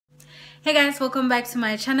Hey guys, welcome back to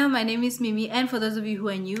my channel. My name is Mimi, and for those of you who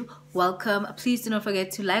are new, welcome. Please do not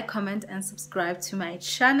forget to like, comment and subscribe to my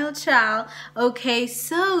channel. Ciao. Okay,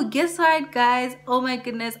 so guess what guys, oh my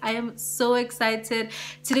goodness, I am so excited.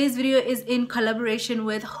 Today's video is in collaboration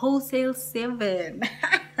with Wholesale7.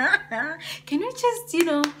 Can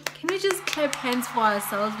we just clap hands for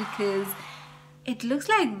ourselves, because it looks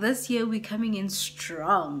like this year we're coming in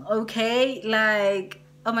strong. Okay, like,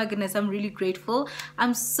 oh my goodness, I'm really grateful.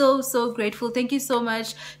 I'm so grateful. Thank you so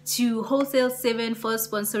much to Wholesale7 for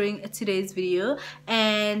sponsoring today's video.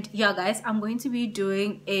 And yeah guys, I'm going to be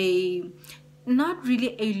doing not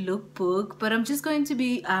really a lookbook, but I'm just going to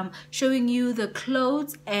be showing you the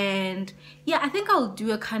clothes. And yeah, I think I'll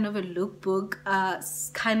do a kind of a lookbook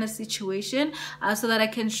kind of situation so that I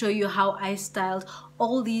can show you how I styled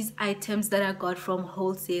all these items that I got from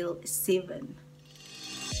Wholesale7.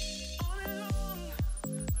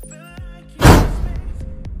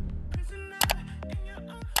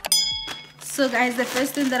 So guys, the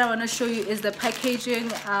first thing that I want to show you is the packaging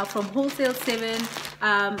from Wholesale7.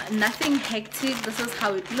 Nothing hectic. This is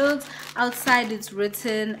how it looks. Outside it's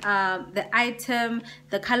written the item,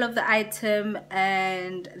 the color of the item,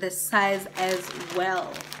 and the size as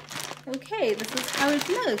well. Okay, this is how it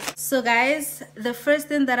looks. So guys, the first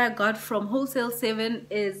thing that I got from Wholesale7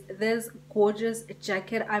 is this gorgeous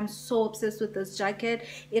jacket. I'm so obsessed with this jacket.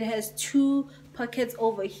 It has two pockets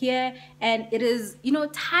over here, and it is, you know,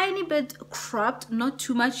 tiny bit cropped, not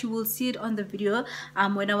too much. You will see it on the video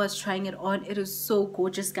when I was trying it on. It is so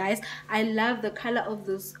gorgeous guys. I love the color of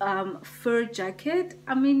this fur jacket.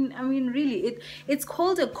 I mean really, it's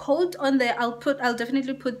called a coat on there. I'll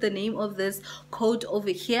definitely put the name of this coat over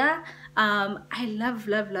here. I love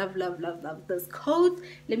this coat.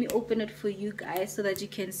 Let me open it for you guys so that you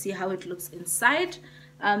can see how it looks inside.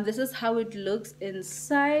 This is how it looks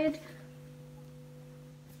inside.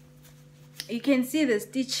 You can see the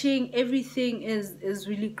stitching, everything is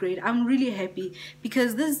really great. I'm really happy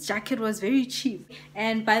because this jacket was very cheap.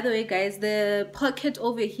 And by the way guys, the pocket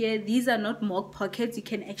over here, these are not mock pockets. You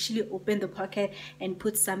can actually open the pocket and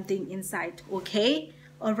put something inside. Okay,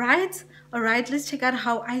 all right, let's check out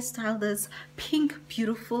how I style this pink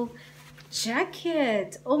beautiful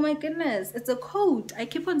jacket. Oh my goodness, it's a coat. I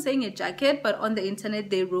keep on saying a jacket, but on the internet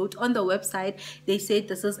they wrote, on the website they said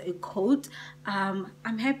this is a coat. I'm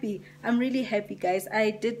happy. I'm really happy guys.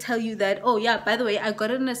 I did tell you that. Oh yeah, by the way, I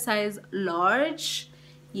got it in a size large.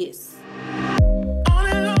 Yes.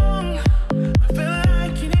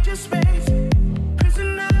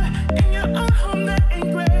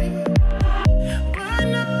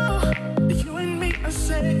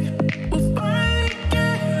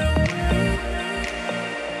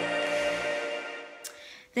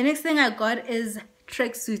 The next thing I got is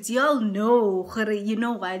tracksuits. Y'all know, you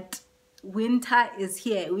know what? Winter is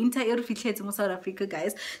here. Winter is in South Africa,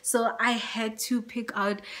 guys. So I had to pick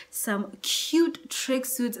out some cute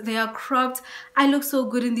tracksuits. They are cropped. I look so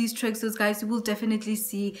good in these tracksuits, guys. You will definitely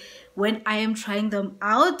see when I am trying them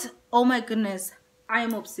out. Oh my goodness, I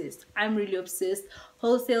am obsessed. I'm really obsessed.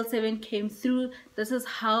 Wholesale7 came through. This is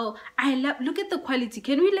how I love. Look at the quality.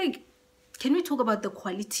 Can we talk about the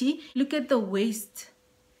quality? Look at the waist.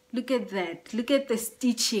 Look at that. Look at the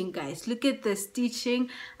stitching, guys. Look at the stitching.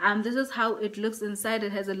 This is how it looks inside.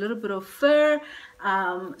 It has a little bit of fur.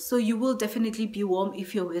 So you will definitely be warm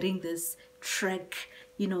if you're wearing this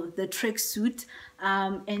the track suit.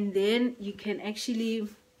 And then you can actually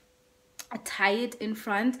tie it in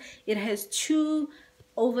front. It has two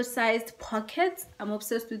oversized pockets. I'm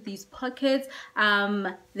obsessed with these pockets.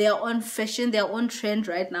 They're on fashion, they're on trend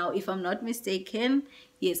right now, if I'm not mistaken.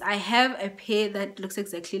 Yes, I have a pair that looks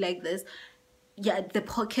exactly like this. Yeah, the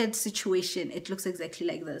pocket situation, it looks exactly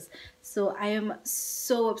like this. So I am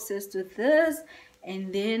so obsessed with this.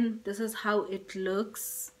 And then this is how it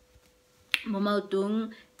looks.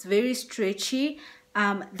 It's very stretchy.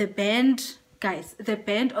 The band, guys, the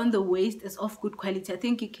band on the waist is of good quality. I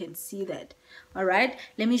think you can see that. All right,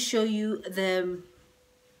 let me show you the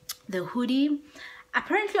hoodie.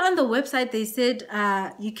 Apparently on the website they said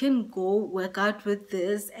you can go work out with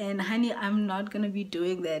this, and honey, I'm not gonna be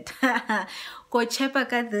doing that. Go check out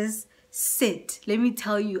this set. Let me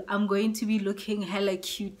tell you, I'm going to be looking hella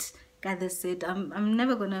cute. Got this set. I'm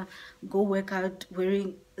never gonna go work out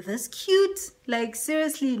wearing this cute, like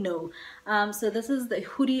seriously, no. So this is the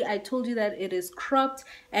hoodie. I told you that it is cropped,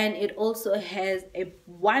 and it also has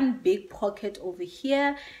one big pocket over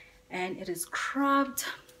here, and it is cropped.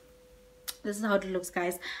 This is how it looks,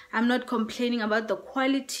 guys. I'm not complaining about the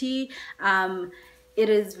quality. It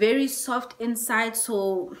is very soft inside,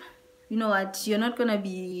 so you know what, you're not gonna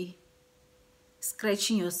be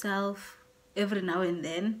scratching yourself every now and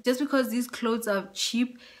then. Just because these clothes are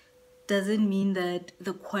cheap doesn't mean that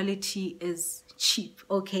the quality is cheap,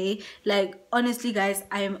 okay? Like, honestly guys,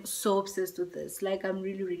 I am so obsessed with this. Like, I'm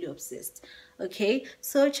really obsessed. Okay,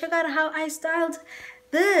 so check out how I styled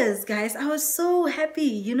this, guys. I was so happy.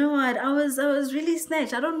 You know what, I was really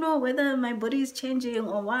snatched. I don't know whether my body is changing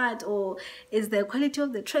or what, or is the quality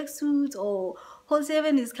of the tracksuit, or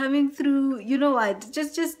Wholesale7 is coming through. You know what,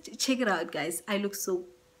 just check it out, guys. I look so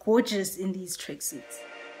gorgeous in these tracksuits.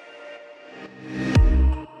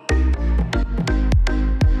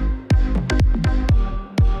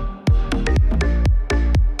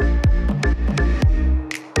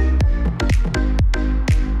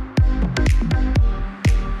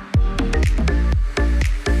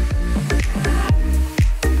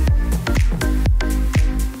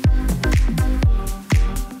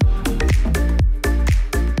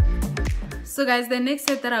 So guys, the next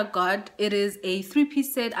set that I got, it is a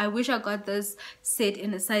 3-piece set. I wish I got this set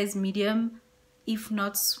in a size medium, if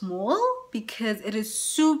not small, because it is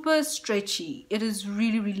super stretchy. It is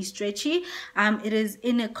really stretchy. It is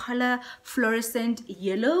in a color fluorescent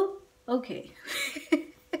yellow. Okay.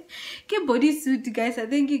 Get bodysuit, guys. I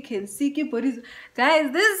think you can see. Get bodysuit,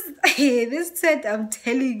 guys. This set, I'm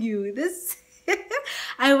telling you, this.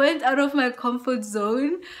 I went out of my comfort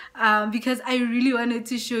zone because I really wanted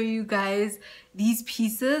to show you guys these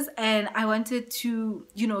pieces, and I wanted to,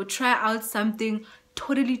 you know, try out something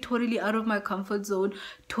totally out of my comfort zone,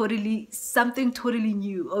 something totally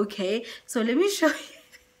new. Okay, so let me show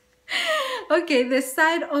you. Okay, the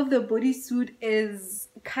side of the bodysuit is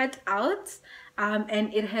cut out,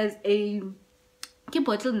 and it has a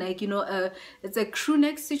bottleneck, you know, it's a crew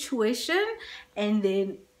neck situation, and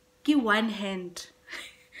then one hand.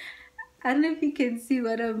 I don't know if you can see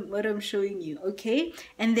what I'm showing you. Okay,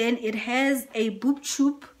 and then it has a boob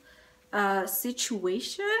tube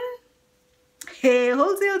situation. Hey,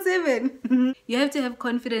 Wholesale7. You have to have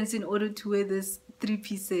confidence in order to wear this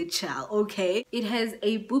 3-piece set, child. Okay, it has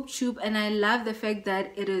a boob tube, and I love the fact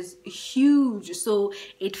that it is huge, so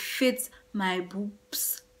it fits my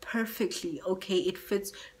boobs perfectly. Okay, it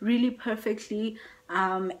fits really perfectly.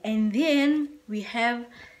 And then we have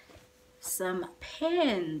some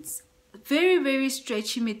pants, very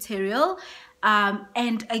stretchy material,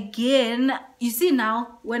 and again, you see,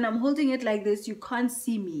 now when I'm holding it like this, you can't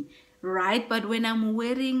see me, right? But when I'm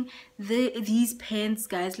wearing these pants,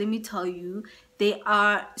 guys, let me tell you, they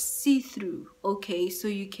are see-through. Okay, so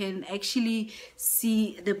you can actually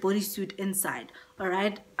see the bodysuit inside. All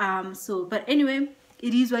right, so but anyway,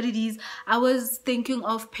 it is what it is. I was thinking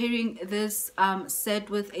of pairing this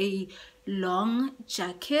set with a long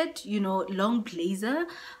jacket, you know, long blazer,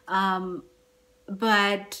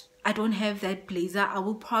 but I don't have that blazer. I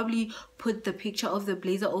will probably put the picture of the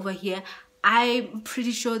blazer over here. I'm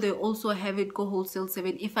pretty sure they also have it. Go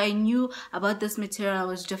Wholesale7. If I knew about this material, I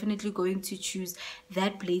was definitely going to choose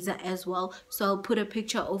that blazer as well. So I'll put a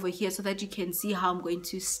picture over here so that you can see how I'm going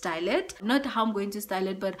to style it. Not how I'm going to style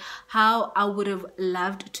it, but how I would have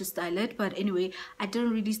loved to style it. But anyway, I didn't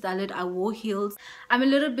really style it. I wore heels. I'm a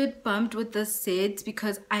little bit bummed with this set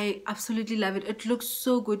because I absolutely love it. It looks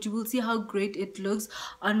so good. You will see how great it looks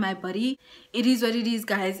on my body. It is what it is,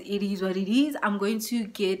 guys. It is what it is. I'm going to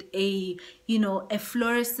get a, you know, a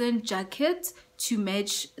fluorescent jacket to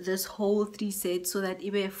match this whole 3 set so that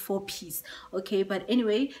it be a 4-piece. Okay, but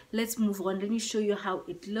anyway, let's move on. Let me show you how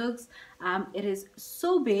it looks. It is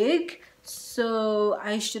so big, so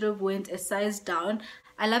I should have went a size down.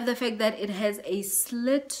 I love the fact that it has a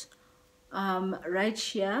slit right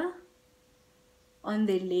here on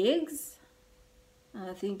the legs.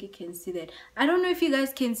 I think you can see that. I don't know if you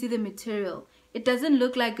guys can see the material. It doesn't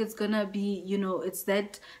look like it's gonna be, you know, it's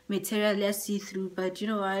that material, let's see through, but you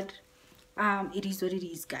know what, it is what it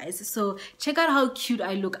is, guys. So check out how cute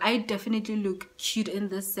I look. I definitely look cute in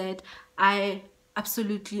this set. I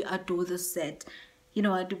absolutely adore this set. You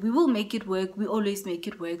know what, we will make it work. We always make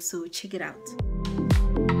it work, so check it out.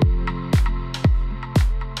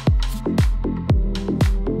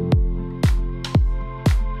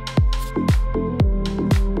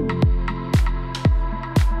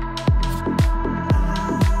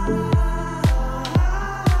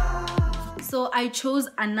 So I chose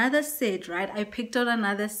another set, right? I picked out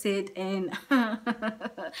another set, and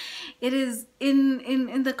it is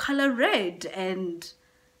in the color red, and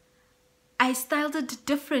I styled it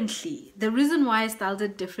differently. The reason why I styled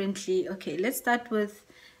it differently, okay, let's start with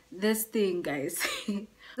this thing, guys.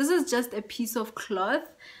 This is just a piece of cloth,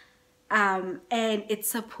 and it's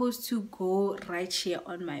supposed to go right here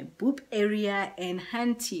on my boob area, and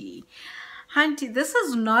hunty, this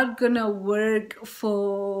is not gonna work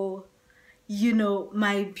for, you know,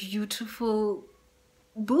 my beautiful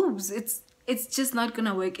boobs. It's just not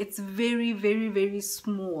gonna work. It's very, very, very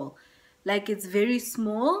small. Like, it's very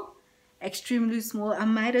small, extremely small. I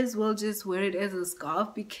might as well just wear it as a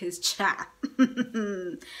scarf because cha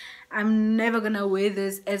I'm never gonna wear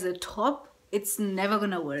this as a top. It's never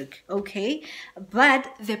gonna work, okay?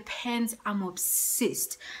 But the pants, I'm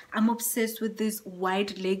obsessed. I'm obsessed with this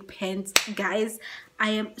wide leg pants, guys. I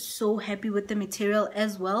am so happy with the material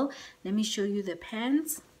as well. Let me show you the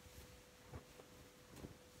pants.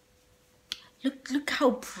 Look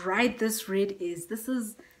how bright this red is. This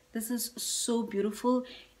is so beautiful.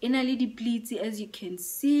 Inner lady pleatsy, as you can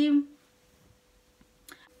see.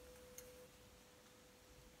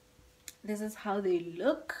 This is how they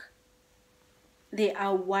look. They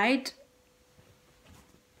are wide.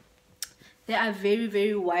 They are very,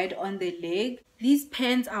 very wide on the leg. These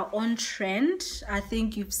pants are on trend. I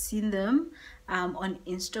think you've seen them on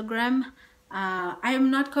Instagram. I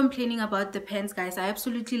am not complaining about the pants, guys. I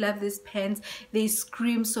absolutely love these pants. They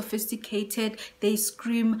scream sophisticated. They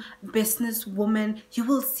scream businesswoman. You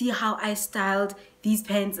will see how I styled these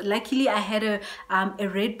pants. Luckily, I had a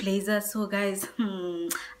red blazer. So, guys,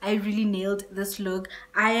 I really nailed this look.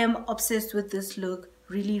 I am obsessed with this look.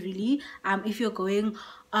 Really, really. If you're going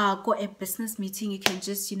go a business meeting, you can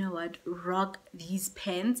just, you know what, rock these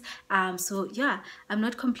pants. So yeah, I'm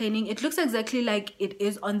not complaining. It looks exactly like it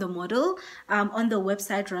is on the model, on the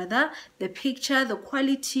website rather. The picture, the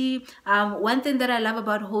quality. One thing that I love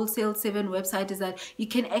about Wholesale7 website is that you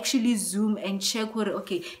can actually zoom and check what,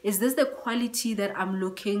 okay, is this the quality that I'm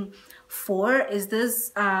looking for? Is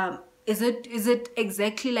this is it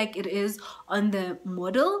exactly like it is on the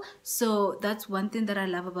model? So that's one thing that I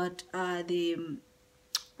love about the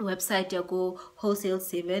website Yago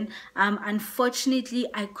Wholesale7. Unfortunately,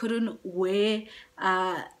 I couldn't wear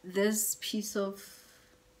this piece of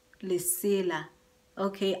lesela.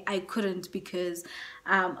 Okay, I couldn't because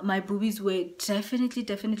my boobies were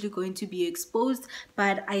definitely going to be exposed,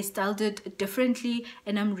 but I styled it differently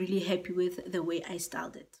and I'm really happy with the way I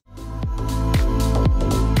styled it.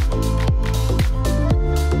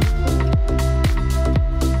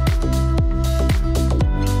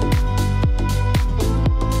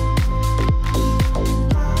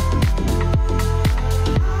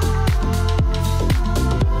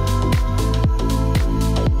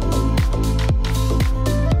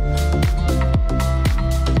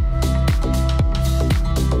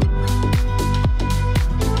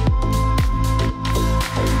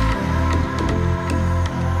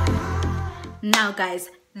 Now guys,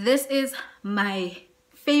 this is my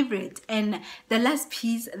favorite and the last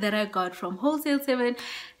piece that I got from Wholesale7.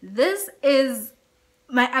 This is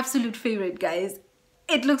my absolute favorite, guys.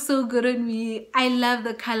 It looks so good on me. I love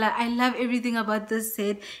the color. I love everything about this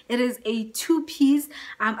set. It is a two-piece.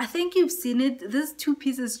 I think you've seen it. This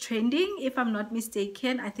two-piece is trending, if I'm not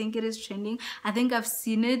mistaken. I think it is trending. I think I've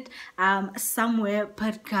seen it somewhere.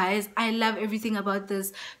 But guys, I love everything about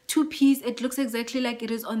this two-piece. It looks exactly like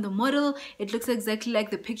it is on the model. It looks exactly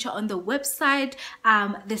like the picture on the website.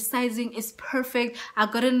 The sizing is perfect. I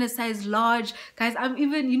got it in a size large, guys. I'm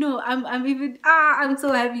even, you know, I'm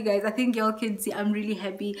so happy, guys. I think y'all can see I'm really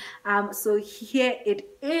happy. So here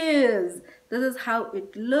it is. This is how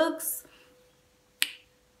it looks.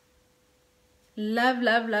 Love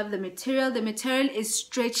the material. The material is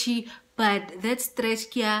stretchy, but that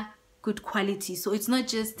stretch here, good quality. So it's not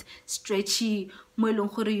just stretchy,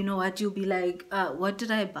 you know what, you'll be like, what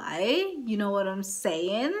did I buy? You know what I'm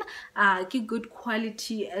saying? Good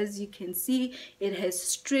quality. As you can see, it has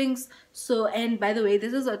strings. So, and by the way,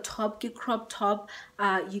 this is a top, crop top.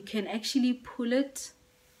 You can actually pull it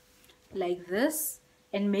like this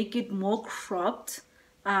and make it more cropped.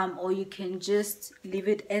 Or you can just leave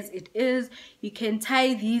it as it is. You can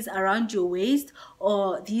tie these around your waist,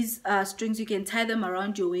 or these strings, you can tie them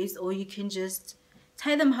around your waist, or you can just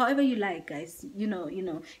tie them however you like, guys. You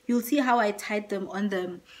know, you'll see how I tied them on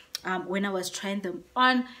them when I was trying them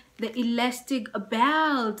on. The elastic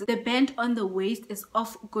belt, the band on the waist is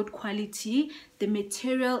of good quality. The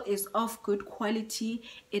material is of good quality.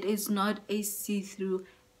 It is not a see-through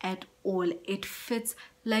at all. It fits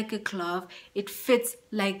like a glove. It fits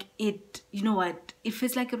like it, you know what, it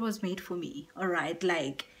fits like it was made for me. All right,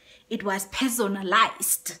 like it was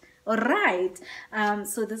personalized. All right.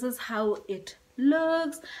 So this is how it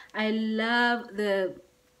looks. I love the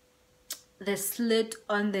slit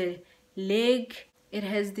on the leg. It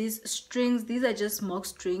has these strings. These are just mock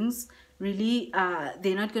strings. Really,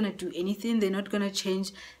 they're not gonna do anything. They're not gonna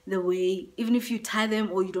change the way, even if you tie them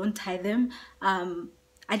or you don't tie them.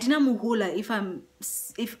 I didn't muhula,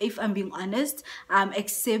 if I'm being honest,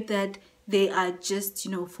 except that they are just,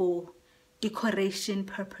 you know, for decoration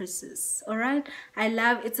purposes. All right, I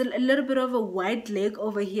love it's a little bit of a wide leg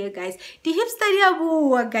over here, guys. The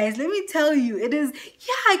hipster, guys, let me tell you, it is,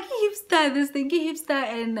 yeah, hipster, this thing hipster,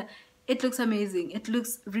 and it looks amazing. It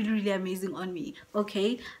looks really amazing on me.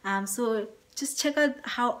 Okay, so just check out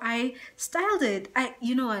how I styled it.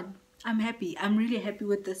 You know what, I'm happy. I'm really happy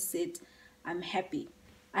with this set. I'm happy.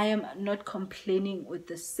 I am not complaining with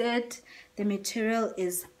the set. The material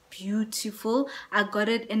is beautiful. I got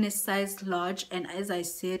it in a size large, and as I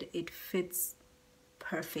said, it fits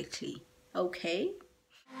perfectly. Okay.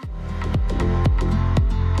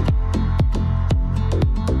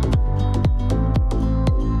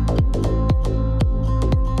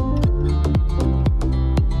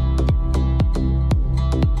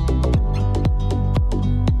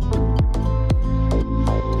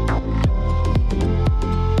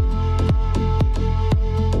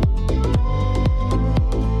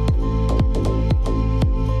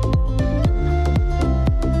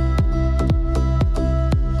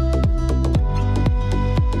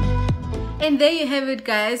 And there you have it,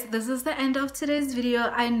 guys. This is the end of today's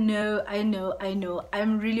video. I know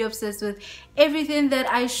I'm really obsessed with everything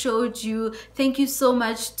that I showed you. Thank you so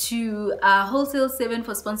much to Wholesale7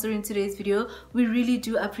 for sponsoring today's video. We really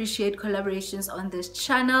do appreciate collaborations on this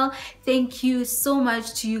channel. Thank you so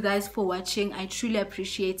much to you guys for watching. I truly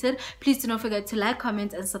appreciate it. Please do not forget to like,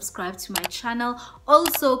 comment, and subscribe to my channel.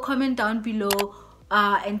 Also, comment down below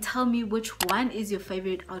and tell me which one is your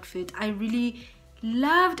favorite outfit. I really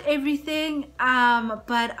loved everything,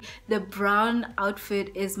 but the brown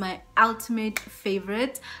outfit is my ultimate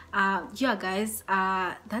favorite. Yeah, guys,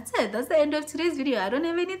 that's it. That's the end of today's video. I don't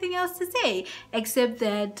have anything else to say except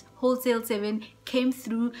that Wholesale7 came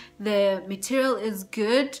through. The material is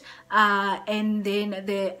good, and then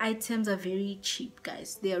the items are very cheap,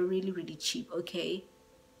 guys. They are really cheap. Okay,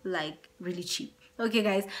 like really cheap. Okay,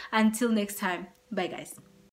 guys, until next time, bye, guys.